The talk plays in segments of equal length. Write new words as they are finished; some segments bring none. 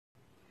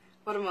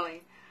Podamoli.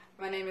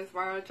 My name is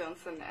Murrawah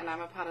Johnson and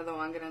I'm a part of the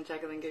Wangan and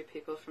Jagalingou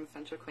people from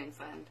Central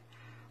Queensland.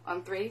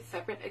 On 3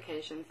 separate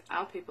occasions,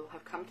 our people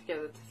have come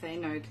together to say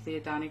no to the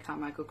Adani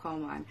Carmichael coal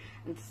mine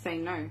and to say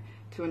no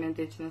to an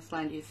Indigenous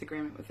land use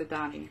agreement with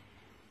Adani.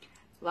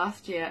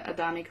 Last year,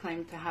 Adani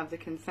claimed to have the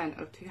consent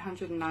of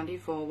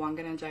 294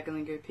 Wangan and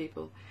Jagalingou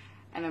people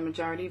and a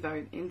majority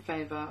vote in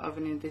favour of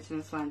an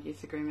Indigenous land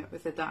use agreement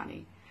with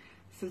Adani.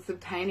 Since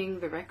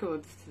obtaining the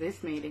records to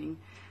this meeting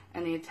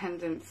and the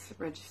attendance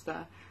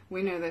register,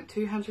 we know that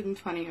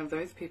 220 of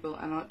those people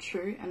are not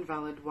true and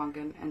valid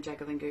Wangan and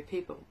Jagalingou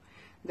people.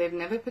 They've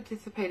never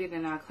participated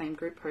in our claim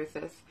group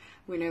process.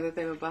 We know that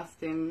they were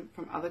bussed in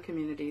from other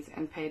communities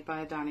and paid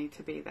by Adani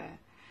to be there.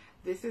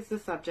 This is the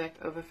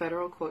subject of a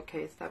federal court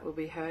case that will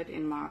be heard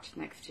in March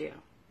next year.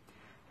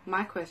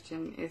 My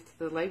question is to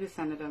the Labor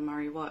Senator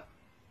Murray Watt.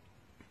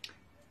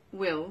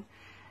 Will,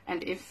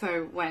 and if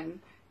so when,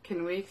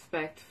 can we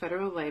expect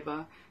federal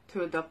Labor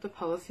to adopt a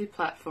policy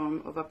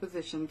platform of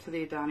opposition to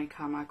the Adani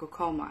Carmichael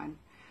coal mine?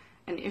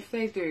 And if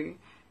they do,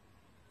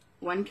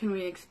 when can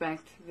we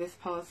expect this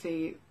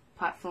policy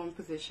platform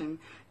position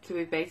to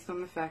be based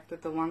on the fact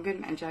that the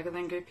Wangan and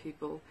Jagalingou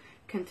people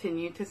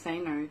continue to say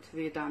no to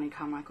the Adani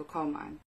Carmichael coal mine?